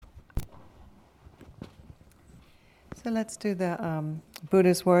So let's do the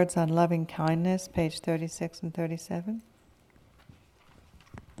Buddha's words on loving kindness, page 36 and 37.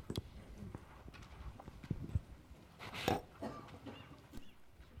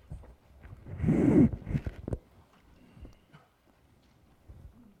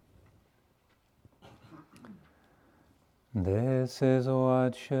 This is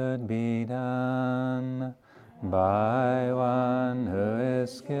what should be done by one who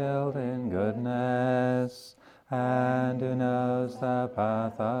is skilled in goodness and who knows the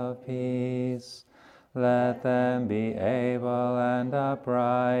path of peace. Let them be able and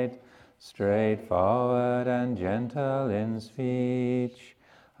upright, straightforward and gentle in speech,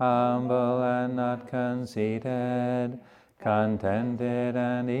 humble and not conceited, contented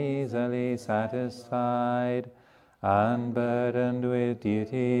and easily satisfied, unburdened with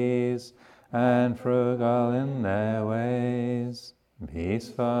duties, and frugal in their ways,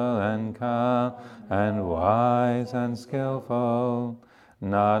 peaceful and calm, and wise and skillful,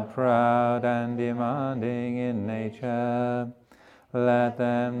 not proud and demanding in nature. Let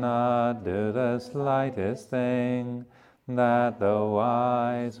them not do the slightest thing that the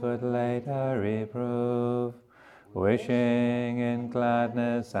wise would later reprove, wishing in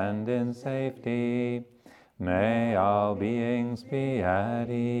gladness and in safety. May all beings be at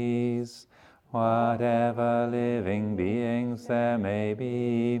ease, whatever living beings there may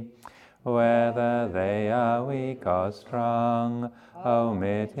be, whether they are weak or strong,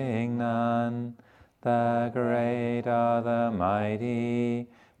 omitting none, the great or the mighty,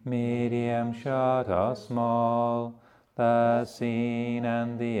 medium, short or small, the seen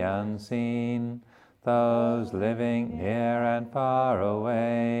and the unseen, those living near and far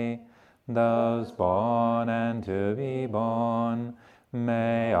away, those born and to be born.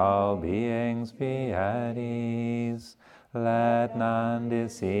 May all beings be at ease. Let none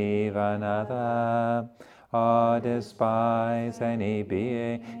deceive another, or despise any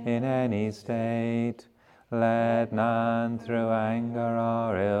being in any state. Let none through anger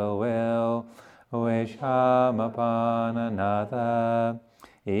or ill will wish harm upon another,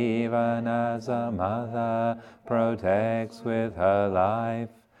 even as a mother protects with her life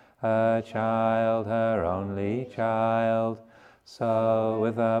her child, her only child. So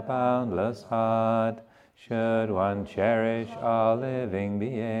with a boundless heart should one cherish all living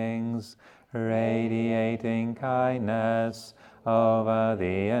beings, radiating kindness over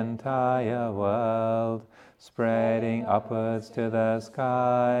the entire world, spreading upwards to the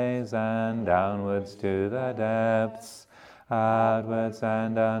skies and downwards to the depths, outwards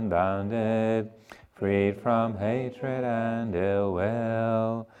and unbounded, freed from hatred and ill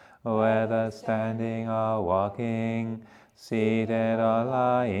will, whether standing or walking, seated or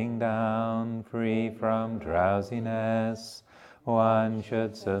lying down, free from drowsiness. One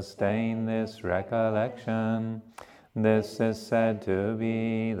should sustain this recollection. This is said to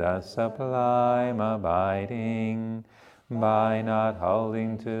be the sublime abiding. By not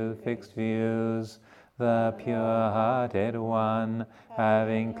holding to fixed views, the pure-hearted one,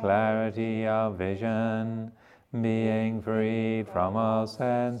 having clarity of vision, being freed from all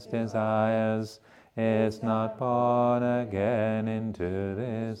sense desires, is not born again into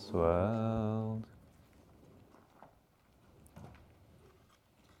this world.